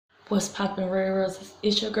What's poppin', Rare Roses?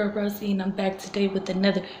 It's your girl Rosie, and I'm back today with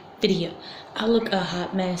another video. I look a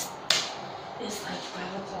hot mess. It's like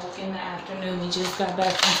 5 o'clock in the afternoon. We just got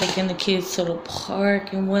back from taking the kids to the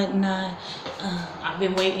park and whatnot. I've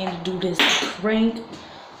been waiting to do this prank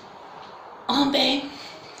on babe.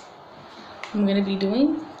 I'm gonna be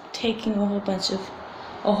taking a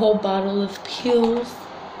whole bottle of pills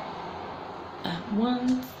at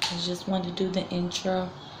once. I just wanted to do the intro.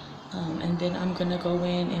 And then I'm gonna go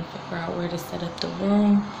in and figure out where to set up the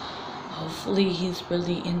room. Hopefully he's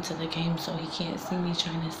really into the game so he can't see me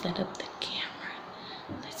trying to set up the camera.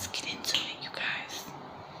 Let's get into it, you guys.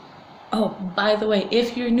 Oh, by the way,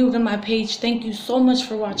 if you're new to my page, thank you so much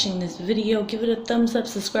for watching this video. Give it a thumbs up,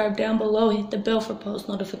 subscribe down below, hit the bell for post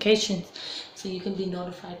notifications so you can be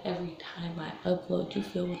notified every time I upload. You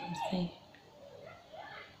feel what I'm saying?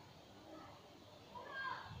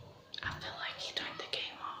 I feel like he turned the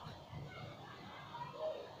game off.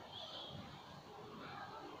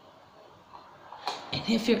 And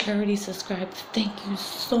if you're already subscribed, thank you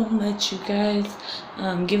so much, you guys.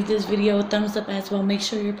 Give this video a thumbs up as well. Make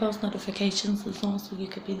sure your post notifications is on so you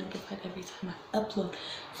can be notified every time I upload.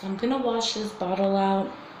 So I'm gonna wash this bottle out.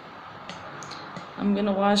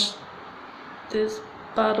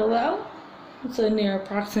 It's a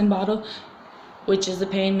naproxen bottle, which is a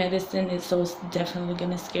pain medicine. So it's definitely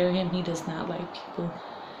gonna scare him. He does not like people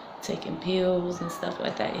taking pills and stuff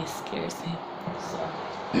like that. It scares him. So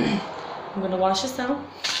I'm gonna wash this out.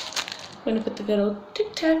 I'm gonna put the good old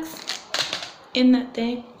Tic Tacs in that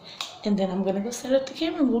thing, and then I'm gonna go set up the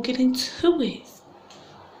camera and we'll get into it.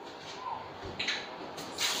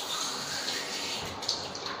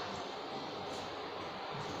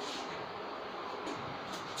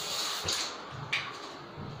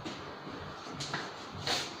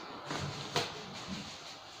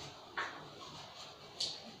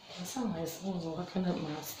 It sounds like someone's walking up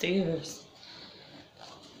my stairs.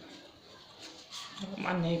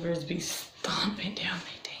 My neighbors be stomping down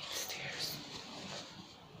their dang stairs.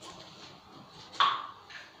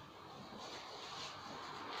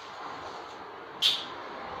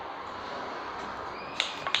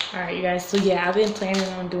 Alright, you guys, so yeah, I've been planning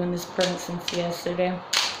on doing this prank since yesterday. I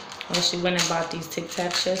actually went and bought these Tic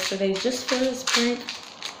Tacs yesterday just for this prank.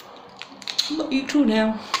 I'm gonna eat two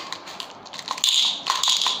now.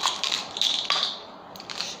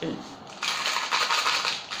 Shoot.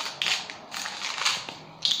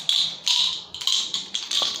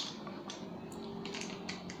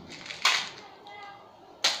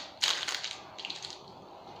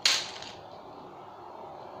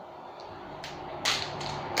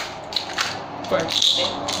 First.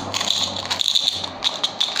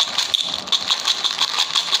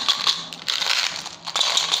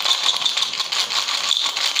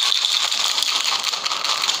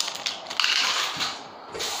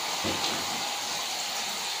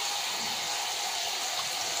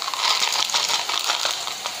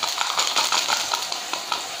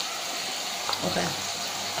 Okay.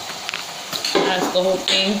 That's the whole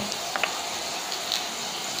thing.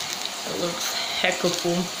 It looks hecka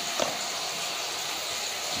cool.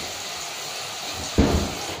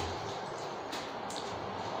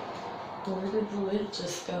 Where did the lid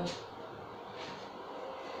just go?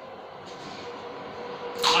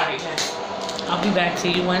 Alright guys, I'll be back to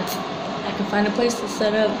you once I can find a place to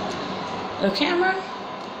set up a camera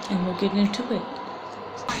and we'll get into it.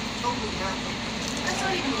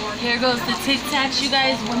 Here goes the Tic Tacs, you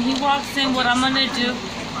guys. When he walks in, what I'm gonna do,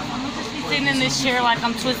 I'm gonna just be sitting in this chair like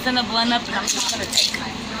I'm twisting a blunt up and I'm just gonna take it.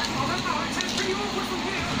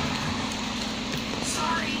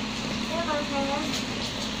 Sorry.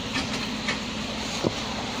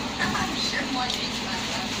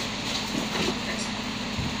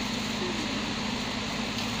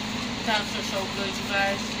 Times are so good, you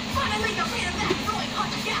guys. Finally, the freedom back going on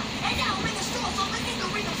the gap. And now I'm in the store, so let's the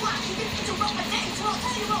ring of flash. You get to roll my days, so I'll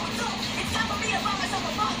tell you what it's all. It's time for me to buy myself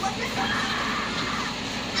a bottle of this.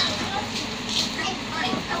 Hey, honey,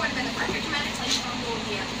 that would have been the perfect amount of time from over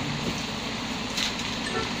here.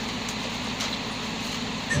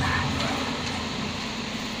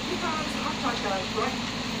 You found some hot dog dollars, right?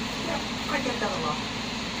 Yeah, I get that a lot.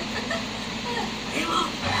 Hey, look!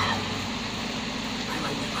 I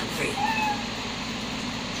like that one free.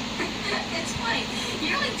 It's funny. You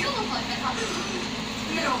really do look like that, huh?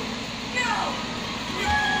 No! You're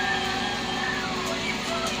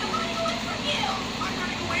running away from you! I'm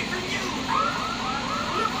running away from you!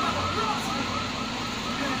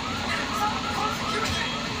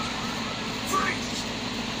 Freeze!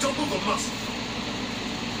 Double the muscle!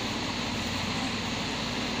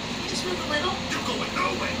 You just move a little? You're going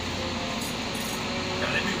nowhere! Now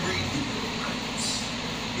let me read you your rights.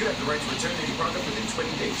 You have the right to return any product within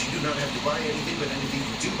 20 days. You do not have to buy anything, but anything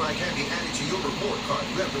you do buy can be added to your reward card.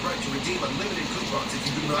 You have the right to redeem unlimited coupons. If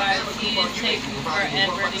you do not have a coupon, you may be provided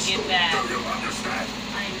with one by the store. Do you understand?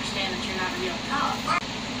 I understand that you're not a real cop.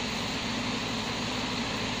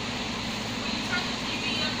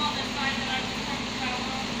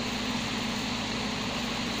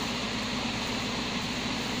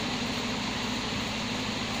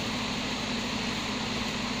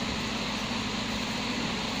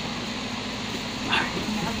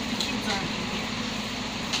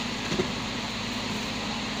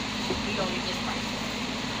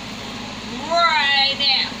 Right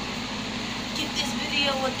now. Give this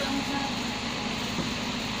video a thumbs up.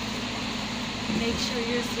 Make sure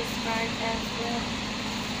you're subscribed as well.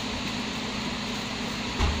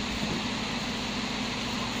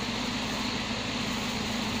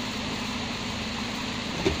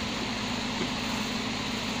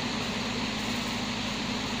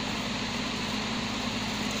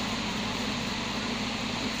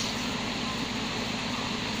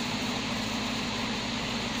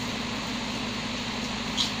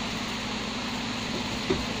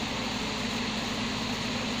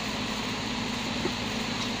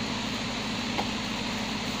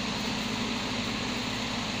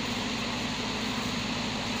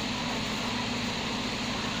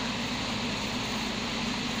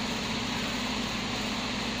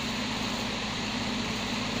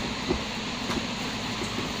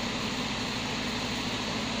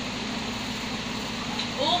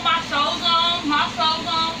 Oh, my soul's on. My soul's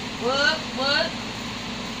on. What?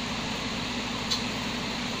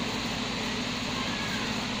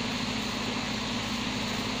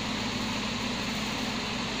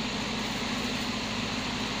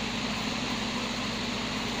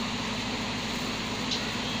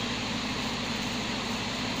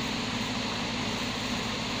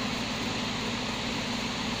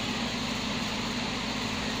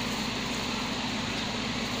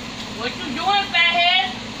 What you doing,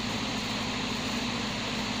 fathead?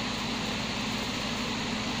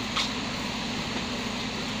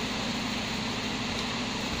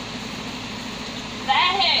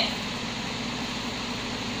 Fathead.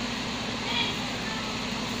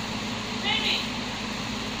 Baby.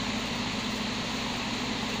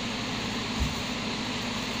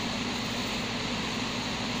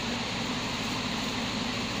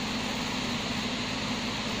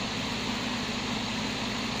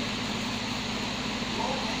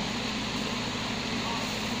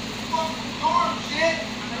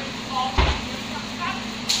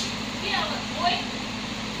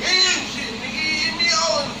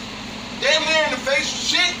 Damn near in the face of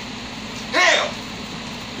shit. Hell.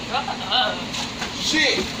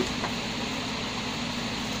 Shit.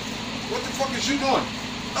 What the fuck is you doing?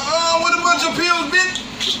 With a bunch of pills, bitch.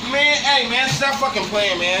 Man, hey, man, stop fucking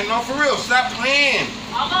playing, man. No, for real, stop playing.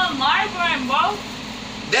 I'm on migraine, bro.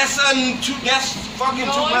 That's fucking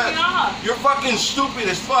No, too it's much. not. You're fucking stupid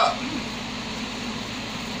as fuck.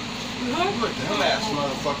 You're a dumbass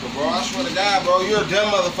motherfucker, bro. I swear to God, bro, you're a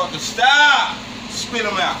dumb motherfucker. Stop. Spit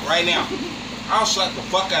them out right now. I'll slap the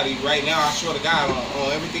fuck out of you right now. I swear to God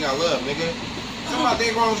on everything I love, nigga.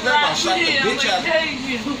 Somebody they wrong with that. I'll slap the bitch out of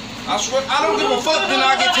you. I swear, I don't give a fuck. Then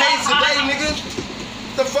I get tased today, nigga.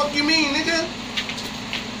 The fuck you mean, nigga?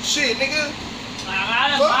 Shit, nigga.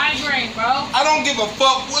 I got a migraine, bro. I don't give a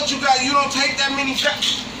fuck what you got. You don't take that many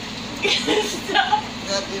shots. Stop.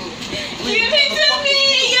 Give it to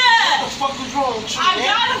me, yeah. What the fuck is wrong with you, I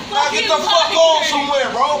man? got a fucking Get the fuck on migraine.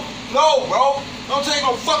 somewhere, bro. No, bro. Don't take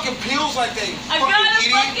no fucking pills like that. I got a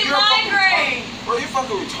idiot. fucking You're migraine. Bro, you're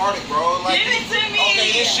fucking retarded, bro. Like, Give it to me.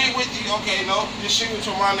 Okay, this shit with you. Okay, no. This shit with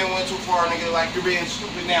your mom that went too far, nigga. Like, you're being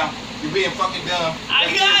stupid now. You're being fucking dumb.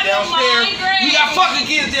 I That got kid's a downstairs. migraine. You got fucking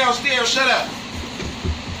kids downstairs. Shut up.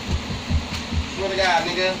 Swear to God,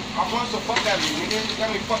 nigga. I'll punch the fuck out of you, nigga. You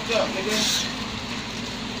got me fucked up, nigga.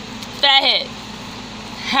 Fathead,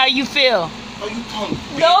 how you feel? Oh, you punk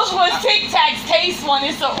bitch. Those was Tic Tacs. Taste one.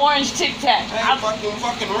 It's an orange Tic Tac. I ain't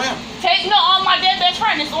fucking around. Take no on my dead best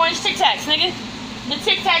friend. It's orange Tic Tacs, nigga. The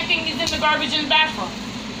Tic Tac thing is in the garbage in the bathroom.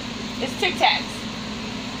 It's Tic Tacs.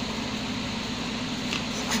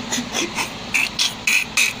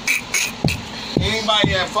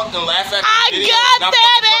 Anybody that fucking laugh at I this video, got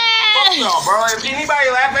that fuck y'all, bro. If anybody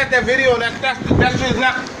laugh at that video, that's just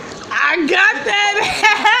not. I got that.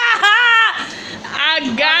 I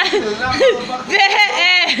got that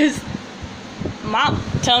ass. My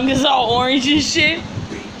tongue is all orange and shit.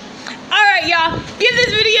 Alright, y'all. Give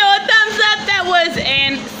this video a thumbs up. That was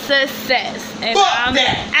an success. And Fuck I'm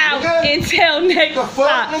that, out nigga. until next The fuck,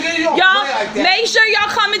 time. nigga? You don't Y'all, play like that. make sure y'all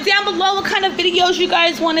comment down below what kind of videos you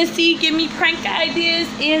guys want to see. Give me prank ideas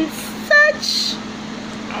and such.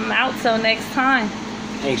 I'm out till next time.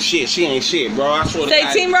 Ain't shit. She ain't shit, bro. I swear to Say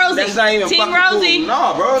God. Team Rosie. That's not even Team fucking Rosie. cool.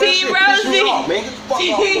 Nah, bro. That Team shit piss me Rosie. off, man. Get the fuck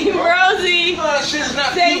off me, Team bro. Rosie. No, that shit is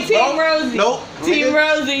not Say cute, Team bro. Rosie. Nope. Team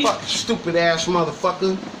nigga. Rosie. Fuck, stupid ass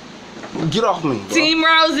motherfucker. Get off me, bro. Team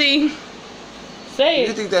Rosie. Say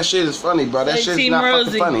You it. think that shit is funny, bro? That Say shit's Team not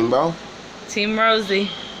Rosie. fucking funny, bro. Team Rosie.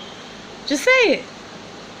 Just say it.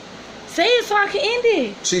 Say it so I can end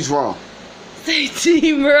it. She's wrong. Say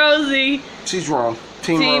Team Rosie. She's wrong.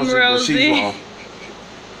 Team Team Rosie, but she's Rosie. wrong.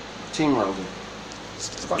 Team Rosie.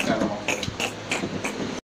 Fuck out of my face.